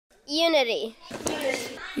Unity.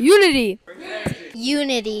 Unity.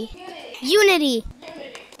 Unity. Unity.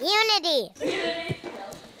 Unity.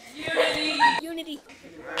 Unity.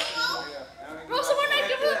 Bro, someone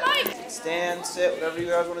give me the mic. Stand, sit, whatever you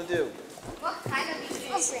guys want to do. What kind of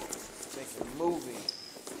music? Make a movie.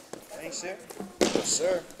 Thanks, sir. Yes,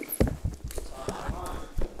 sir.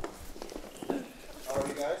 How are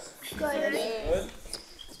you guys? Good.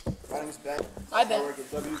 My name is Ben. Hi, Ben. I work at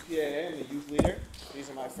WPAA. I'm the youth leader. These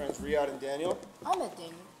are my friends Riyadh and Daniel. I met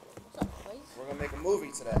Daniel. What's up, boys? We're going to make a movie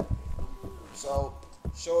today. So,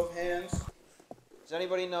 show of hands. Does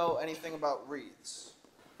anybody know anything about wreaths?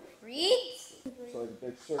 Wreaths? So like a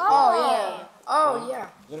big circle. Oh, yeah.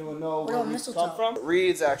 Does anyone know What where about wreaths mistletoe? come from?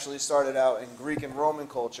 Wreaths actually started out in Greek and Roman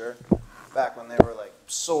culture back when they were like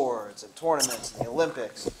swords and tournaments and the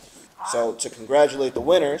Olympics. So to congratulate the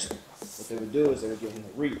winners, what they would do is they would give them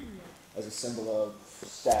a wreath as a symbol of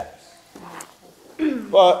status.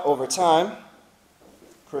 But over time,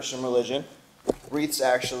 Christian religion, wreaths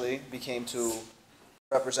actually became to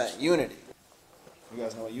represent unity. You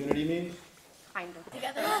guys know what unity means? Kind of.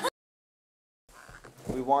 Together.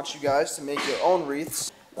 We want you guys to make your own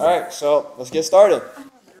wreaths. Alright, so let's get started.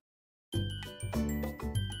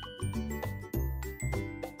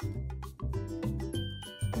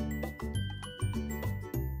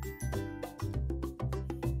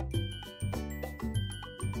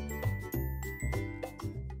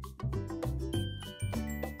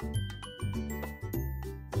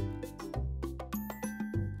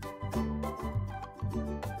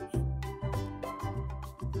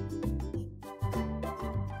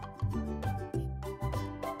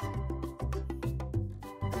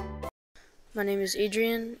 My name is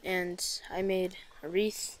Adrian, and I made a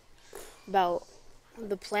wreath about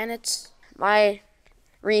the planets. My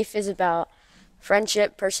wreath is about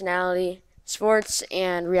friendship, personality, sports,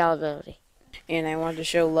 and reliability. And I wanted to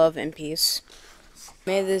show love and peace. I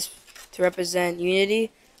made this to represent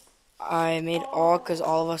unity. I made all because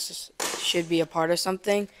all of us should be a part of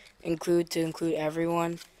something. To include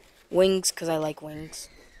everyone. Wings because I like wings.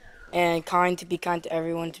 And kind to be kind to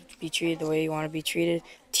everyone, to be treated the way you want to be treated.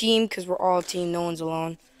 Team because we're all a team, no one's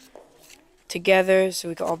alone. Together so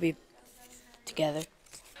we can all be together.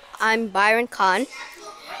 I'm Byron Khan,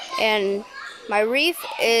 and my wreath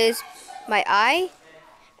is my eye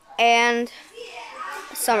and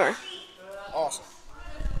summer. Awesome.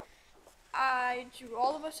 I drew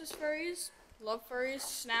all of us as furries. Love furries,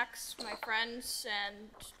 snacks, my friends, and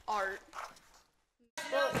art.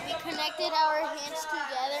 Well, we connected our hands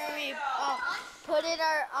together and we put it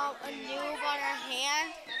a noob on our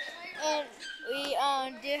hand, and we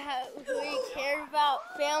we cared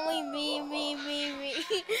about family, me.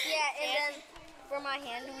 Yeah, and then for my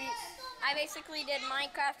hand, I basically did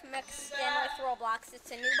Minecraft mixed in with Roblox. It's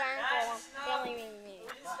a new Byron Golem, family, me.